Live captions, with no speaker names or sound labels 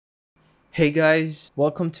Hey guys,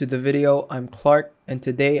 welcome to the video. I'm Clark and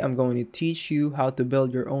today I'm going to teach you how to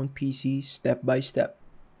build your own PC step by step.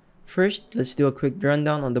 First, let's do a quick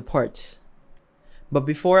rundown on the parts. But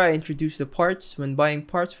before I introduce the parts, when buying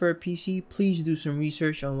parts for a PC, please do some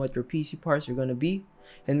research on what your PC parts are going to be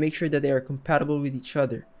and make sure that they are compatible with each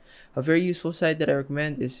other. A very useful site that I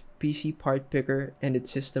recommend is PC Part Picker and its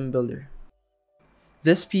System Builder.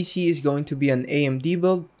 This PC is going to be an AMD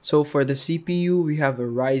build, so for the CPU we have a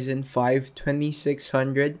Ryzen 5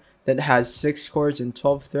 2600 that has 6 cores and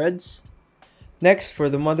 12 threads. Next, for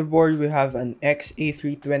the motherboard we have an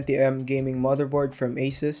X-A320M gaming motherboard from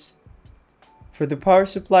Asus. For the power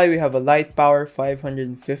supply we have a Lightpower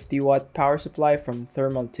 550 watt power supply from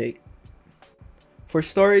Thermaltake. For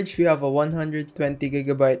storage we have a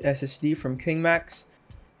 120GB SSD from KingMax.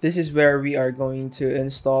 This is where we are going to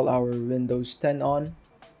install our Windows 10 on.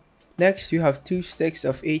 Next, you have 2 sticks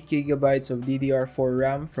of 8GB of DDR4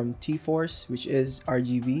 RAM from T-Force, which is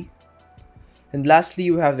RGB. And lastly,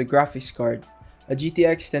 you have the graphics card, a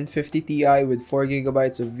GTX 1050 Ti with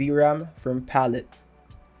 4GB of VRAM from Palette.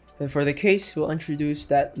 And for the case, we'll introduce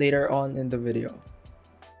that later on in the video.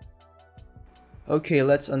 Okay,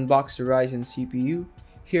 let's unbox the Ryzen CPU.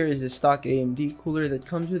 Here is the stock AMD cooler that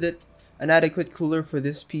comes with it. An adequate cooler for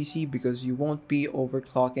this PC because you won't be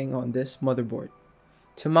overclocking on this motherboard.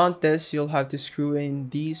 To mount this, you'll have to screw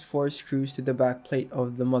in these 4 screws to the back plate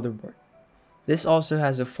of the motherboard. This also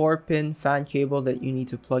has a 4-pin fan cable that you need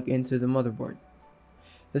to plug into the motherboard.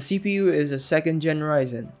 The CPU is a 2nd gen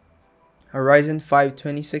Ryzen, a Ryzen 5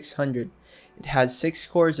 2600. It has 6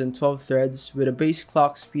 cores and 12 threads with a base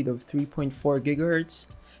clock speed of 3.4 GHz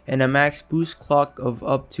and a max boost clock of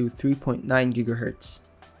up to 3.9 GHz.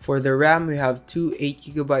 For the RAM, we have 2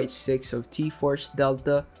 8GB sticks of T-Force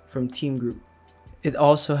Delta from Team Group. It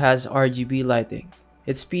also has RGB lighting.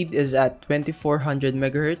 Its speed is at 2400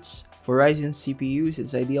 MHz. For Ryzen CPUs,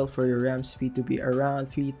 it's ideal for your RAM speed to be around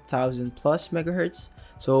 3000 plus MHz,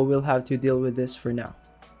 so we'll have to deal with this for now.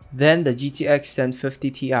 Then the GTX 1050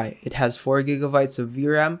 Ti. It has 4GB of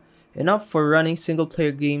VRAM, enough for running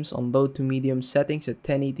single-player games on low to medium settings at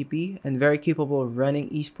 1080p and very capable of running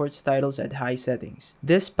esports titles at high settings.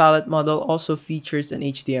 This palette model also features an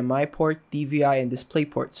HDMI port, DVI, and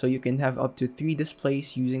DisplayPort, so you can have up to 3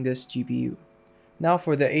 displays using this GPU. Now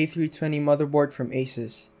for the A320 motherboard from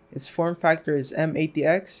Asus. Its form factor is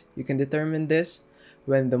M80X. You can determine this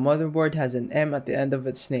when the motherboard has an M at the end of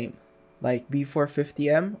its name, like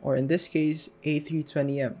B450M or in this case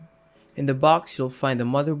A320M. In the box, you'll find the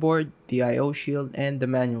motherboard, the I/O shield, and the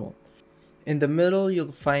manual. In the middle,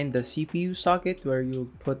 you'll find the CPU socket where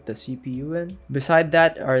you'll put the CPU in. Beside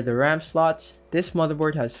that are the RAM slots. This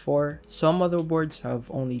motherboard has 4. Some motherboards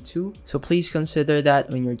have only 2, so please consider that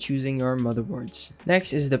when you're choosing your motherboards.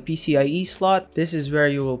 Next is the PCIe slot. This is where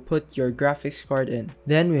you will put your graphics card in.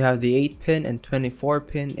 Then we have the 8-pin and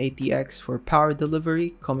 24-pin ATX for power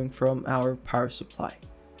delivery coming from our power supply.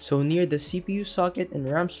 So near the CPU socket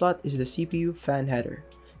and RAM slot is the CPU fan header.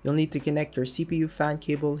 You'll need to connect your CPU fan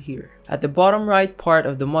cable here. At the bottom right part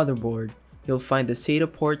of the motherboard, you'll find the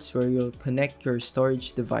SATA ports where you'll connect your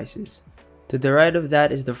storage devices. To the right of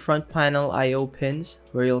that is the front panel I/O pins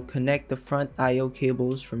where you'll connect the front I/O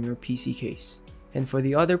cables from your PC case. And for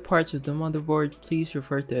the other parts of the motherboard, please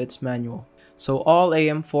refer to its manual. So all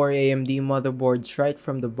AM4 AMD motherboards right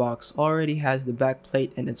from the box already has the back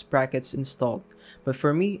plate and its brackets installed, but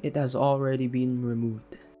for me it has already been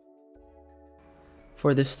removed.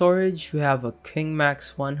 For the storage, we have a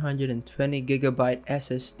KingMax 120GB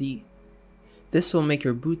SSD. This will make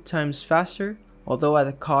your boot times faster, although at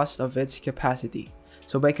the cost of its capacity.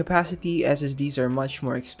 So by capacity, SSDs are much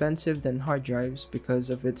more expensive than hard drives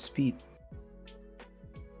because of its speed.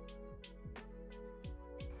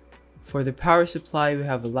 For the power supply, we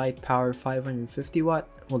have a Lightpower 550 watt.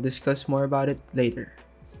 We'll discuss more about it later.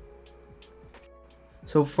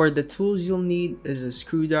 So for the tools you'll need is a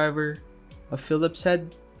screwdriver, a Phillips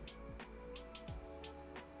head,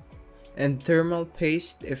 and thermal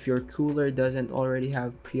paste if your cooler doesn't already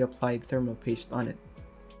have pre-applied thermal paste on it.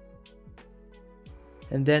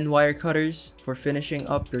 And then wire cutters for finishing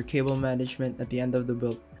up your cable management at the end of the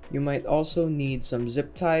build. You might also need some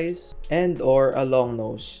zip ties and or a long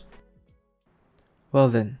nose. Well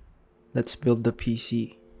then, let's build the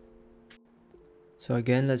PC. So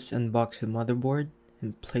again, let's unbox the motherboard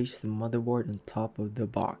and place the motherboard on top of the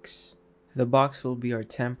box. The box will be our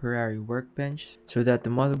temporary workbench so that the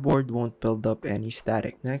motherboard won't build up any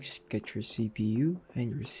static. Next, get your CPU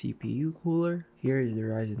and your CPU cooler. Here is the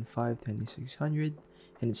Ryzen 5 2600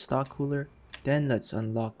 and its stock cooler. Then let's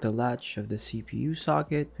unlock the latch of the CPU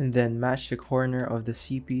socket and then match the corner of the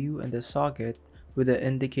CPU and the socket with the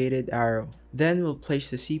indicated arrow. Then we'll place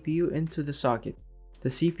the CPU into the socket. The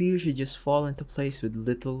CPU should just fall into place with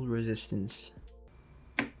little resistance.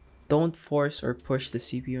 Don't force or push the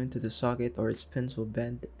CPU into the socket or its pins will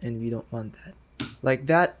bend, and we don't want that. Like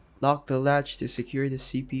that, lock the latch to secure the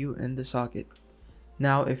CPU in the socket.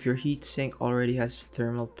 Now if your heatsink already has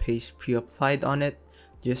thermal paste pre-applied on it,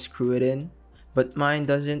 just screw it in. But mine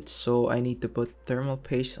doesn't, so I need to put thermal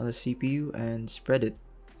paste on the CPU and spread it.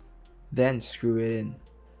 Then screw it in.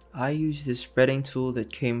 I use this spreading tool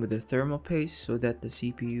that came with the thermal paste so that the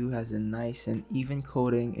CPU has a nice and even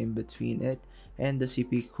coating in between it and the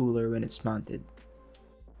CPU cooler when it's mounted.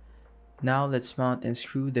 Now let's mount and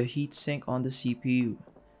screw the heatsink on the CPU.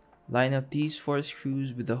 Line up these 4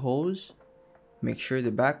 screws with the hose, make sure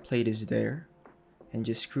the back plate is there, and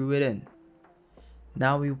just screw it in.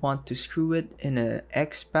 Now we want to screw it in an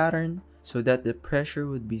X pattern so that the pressure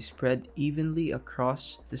would be spread evenly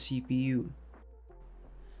across the CPU.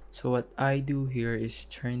 So what I do here is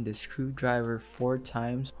turn the screwdriver 4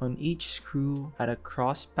 times on each screw at a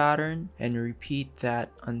cross pattern and repeat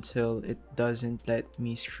that until it doesn't let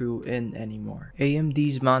me screw in anymore.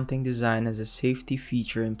 AMD's mounting design has a safety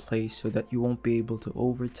feature in place so that you won't be able to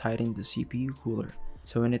over tighten the CPU cooler.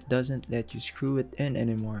 So when it doesn't let you screw it in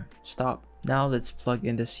anymore, stop. Now let's plug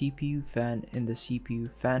in the CPU fan in the CPU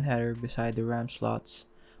fan header beside the RAM slots,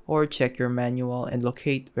 or check your manual and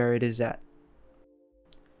locate where it is at.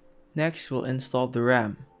 Next, we'll install the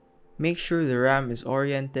RAM. Make sure the RAM is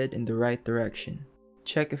oriented in the right direction.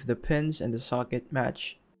 Check if the pins and the socket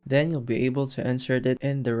match. Then you'll be able to insert it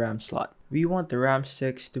in the RAM slot. We want the RAM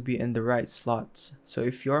sticks to be in the right slots. So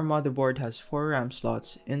if your motherboard has 4 RAM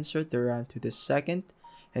slots, insert the RAM to the 2nd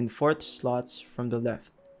and 4th slots from the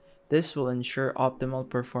left. This will ensure optimal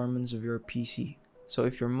performance of your PC. So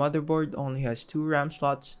if your motherboard only has 2 RAM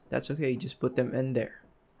slots, that's okay, just put them in there.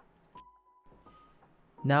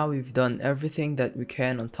 Now we've done everything that we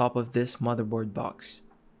can on top of this motherboard box.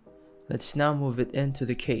 Let's now move it into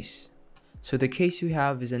the case. So the case we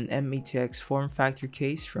have is an M-ATX form factor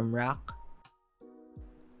case from RAK.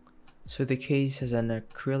 So the case has an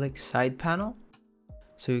acrylic side panel,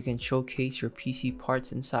 so you can showcase your PC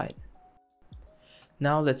parts inside.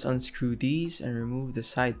 Now let's unscrew these and remove the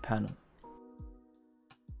side panel.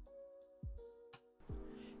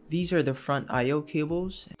 These are the front I/O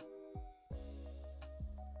cables,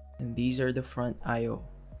 and these are the front I/O.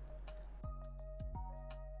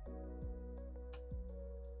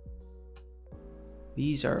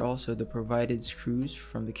 These are also the provided screws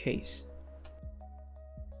from the case.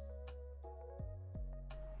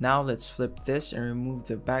 Now let's flip this and remove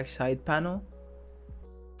the back side panel.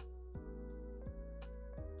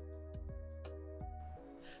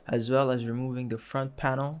 As well as removing the front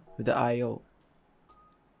panel with the I/O.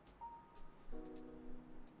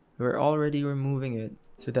 We're already removing it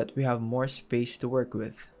so that we have more space to work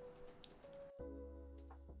with.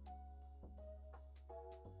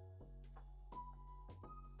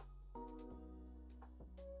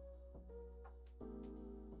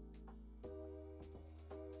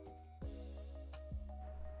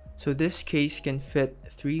 So this case can fit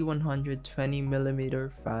 3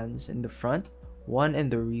 120mm fans in the front, 1 in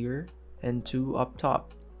the rear, and 2 up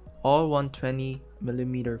top, all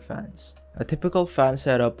 120mm fans. A typical fan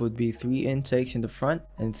setup would be 3 intakes in the front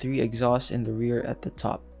and 3 exhausts in the rear at the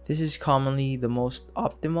top. This is commonly the most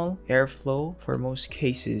optimal airflow for most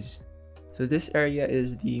cases. So this area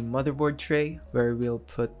is the motherboard tray where we'll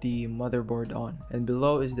put the motherboard on, and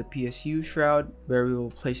below is the PSU shroud where we will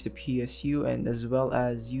place the PSU and as well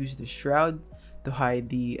as use the shroud to hide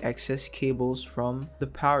the excess cables from the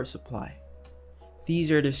power supply. These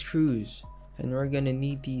are the screws, and we're gonna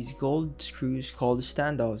need these gold screws called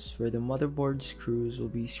standoffs where the motherboard screws will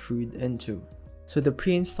be screwed into. So the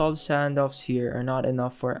pre-installed standoffs here are not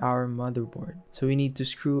enough for our motherboard, so we need to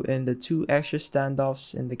screw in the 2 extra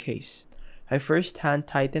standoffs in the case. I first hand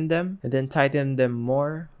tighten them and then tighten them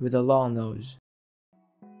more with a long nose.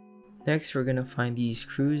 Next, we're gonna find these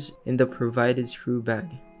screws in the provided screw bag.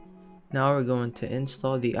 Now we're going to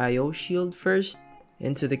install the I/O shield first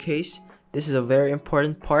into the case. This is a very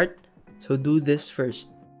important part, so do this first.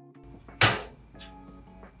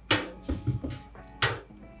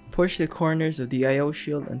 Push the corners of the I/O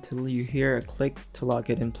shield until you hear a click to lock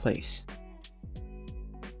it in place.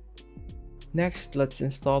 Next, let's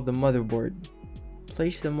install the motherboard.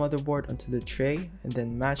 Place the motherboard onto the tray and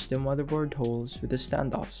then match the motherboard holes with the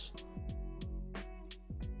standoffs.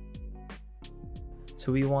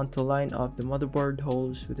 So we want to line up the motherboard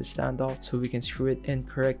holes with the standoff so we can screw it in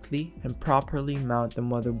correctly and properly mount the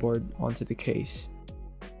motherboard onto the case.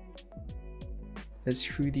 Let's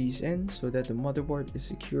screw these in so that the motherboard is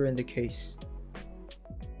secure in the case.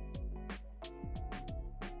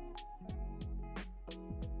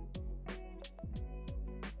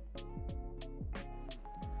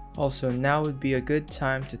 Also, now would be a good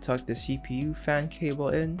time to tuck the CPU fan cable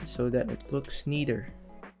in so that it looks neater.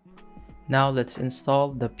 Now let's install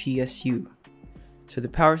the PSU. So the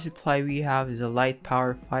power supply we have is a Light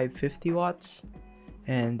Power 550 watts,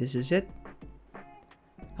 and this is it.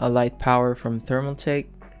 A Light Power from Thermaltake.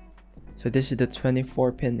 So this is the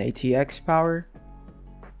 24-pin ATX power,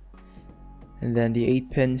 and then the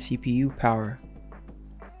 8-pin CPU power.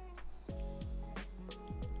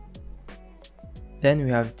 Then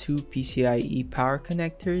we have two PCIe power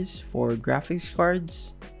connectors for graphics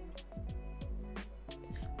cards,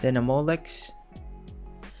 then a Molex,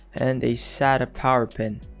 and a SATA power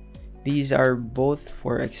pin. These are both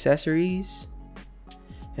for accessories,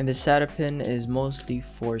 and the SATA pin is mostly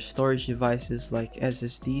for storage devices like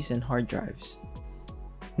SSDs and hard drives.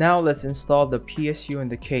 Now let's install the PSU in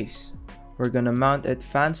the case. We're gonna mount it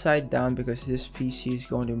fan side down because this PC is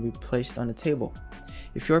going to be placed on a table.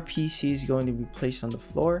 If your PC is going to be placed on the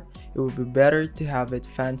floor, it would be better to have it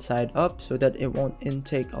fan side up so that it won't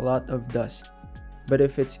intake a lot of dust. But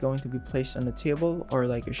if it's going to be placed on a table or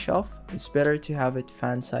like a shelf, it's better to have it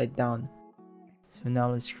fan side down. So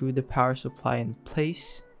now let's screw the power supply in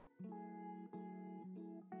place.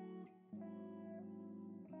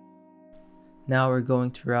 Now we're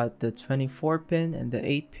going to route the 24-pin and the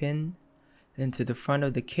 8-pin into the front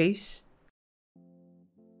of the case.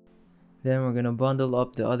 Then we're going to bundle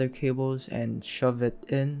up the other cables and shove it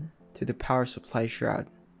in to the power supply shroud.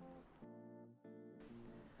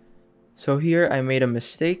 So here I made a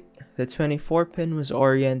mistake. The 24-pin was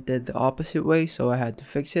oriented the opposite way, so I had to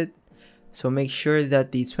fix it. So make sure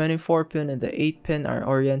that the 24-pin and the 8-pin are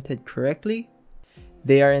oriented correctly.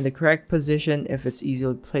 They are in the correct position if it's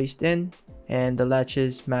easily placed in, and the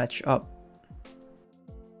latches match up.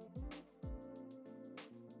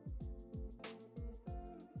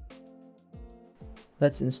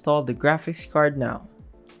 Let's install the graphics card now.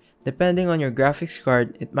 Depending on your graphics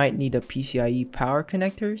card, it might need a PCIe power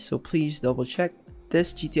connector, so please double check.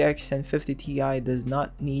 This GTX 1050 Ti does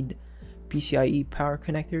not need PCIe power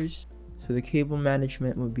connectors, so the cable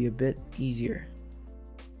management would be a bit easier.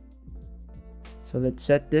 So let's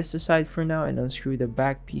set this aside for now and unscrew the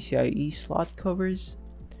back PCIe slot covers.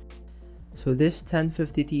 So this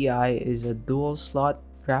 1050 Ti is a dual slot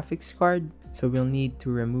graphics card, so we'll need to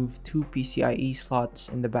remove two PCIe slots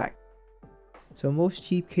in the back. So most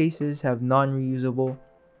cheap cases have non-reusable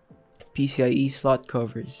PCIe slot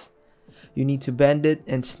covers. You need to bend it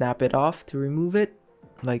and snap it off to remove it,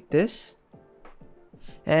 like this.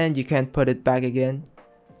 And you can't put it back again,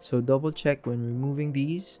 so double check when removing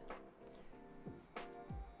these.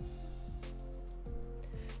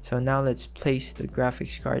 So now let's place the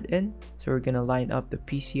graphics card in. So we're gonna line up the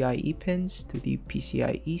PCIe pins to the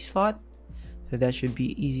PCIe slot. So that should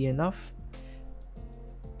be easy enough.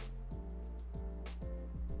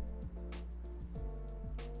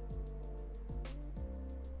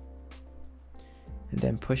 And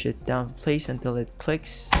then push it down in place until it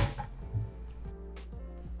clicks.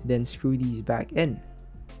 Then screw these back in.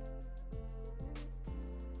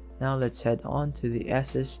 Now let's head on to the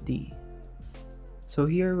SSD. So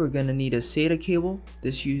here we're gonna need a SATA cable.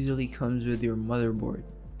 This usually comes with your motherboard.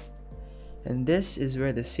 And this is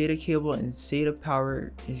where the SATA cable and SATA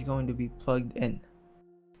power is going to be plugged in.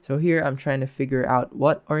 So here I'm trying to figure out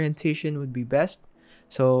what orientation would be best.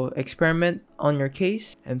 So experiment on your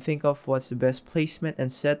case and think of what's the best placement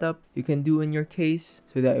and setup you can do in your case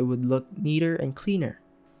so that it would look neater and cleaner.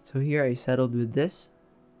 So here I settled with this.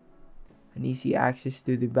 An easy access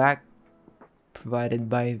to the back provided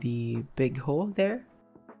by the big hole there.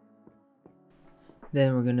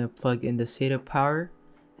 Then we're gonna plug in the SATA power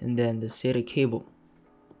and then the SATA cable.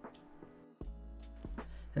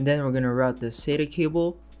 And then we're gonna route the SATA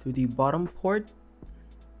cable through the bottom port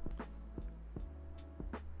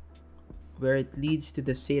where it leads to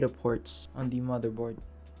the SATA ports on the motherboard.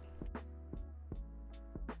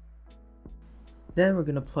 Then we're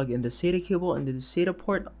gonna plug in the SATA cable into the SATA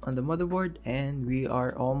port on the motherboard, and we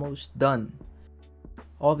are almost done.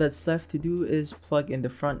 All that's left to do is plug in the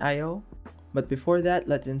front I/O, but before that,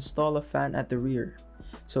 let's install a fan at the rear.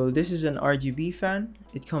 So this is an RGB fan.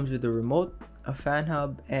 It comes with a remote, a fan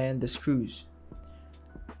hub, and the screws.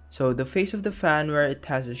 So the face of the fan, where it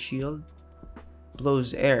has a shield,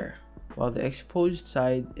 blows air, while the exposed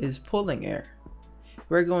side is pulling air.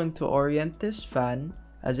 We're going to orient this fan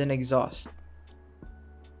as an exhaust.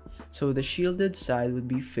 So the shielded side would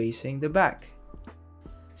be facing the back.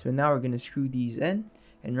 So now we're going to screw these in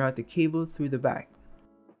and route the cable through the back.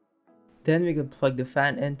 Then we can plug the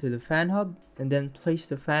fan into the fan hub and then place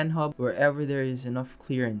the fan hub wherever there is enough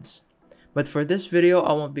clearance. But for this video,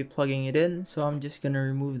 I won't be plugging it in, so I'm just going to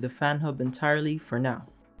remove the fan hub entirely for now.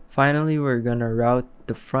 Finally, we're gonna route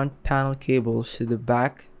the front panel cables to the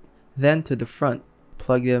back, then to the front.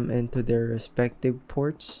 Plug them into their respective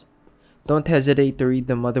ports. Don't hesitate to read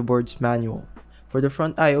the motherboard's manual. For the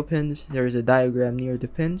front I/O pins, there is a diagram near the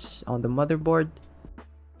pins on the motherboard.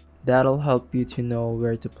 That'll help you to know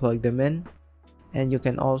where to plug them in, and you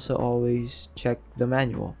can also always check the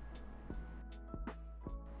manual.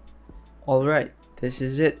 Alright, this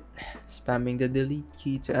is it. Spamming the delete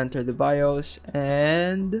key to enter the BIOS,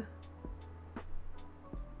 and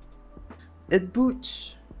it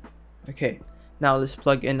boots. Okay, now let's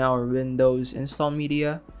plug in our Windows install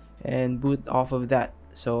media and boot off of that.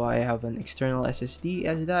 So I have an external SSD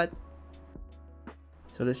as that.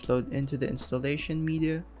 So let's load into the installation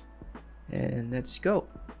media and let's go.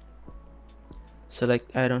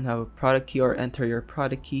 Select I don't have a product key or enter your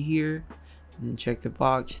product key here, and check the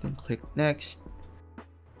box, then click next.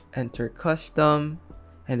 Enter custom,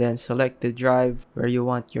 and then select the drive where you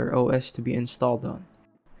want your OS to be installed on,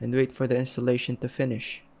 and wait for the installation to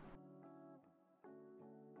finish.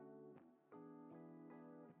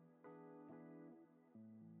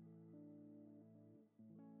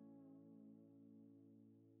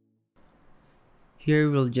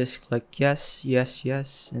 Here we'll just click yes, yes,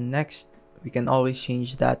 yes, and next. We can always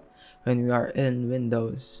change that when we are in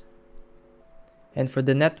Windows. And for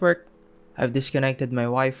the network, I've disconnected my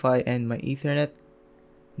Wi-Fi and my Ethernet.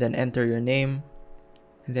 Then enter your name,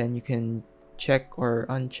 and then you can check or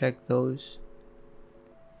uncheck those.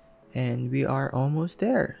 And we are almost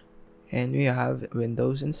there, and we have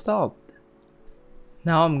Windows installed.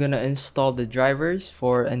 Now I'm gonna install the drivers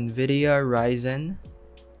for NVIDIA Ryzen,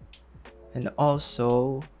 and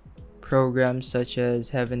also programs such as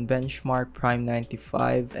Heaven Benchmark, Prime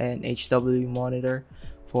 95, and HW Monitor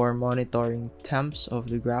for monitoring temps of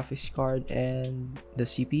the graphics card and the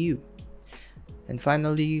CPU. And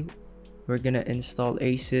finally, we're gonna install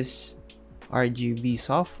Asus RGB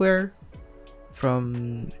software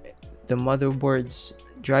from the motherboard's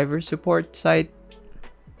driver support site,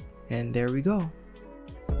 and there we go.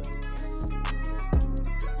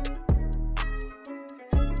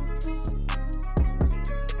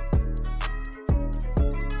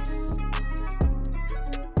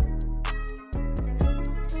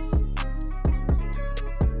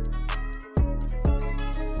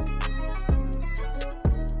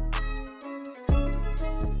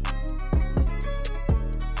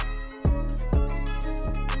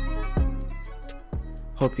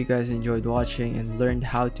 Hope you guys enjoyed watching and learned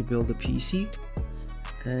how to build a PC.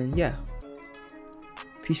 And yeah,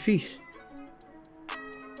 peace.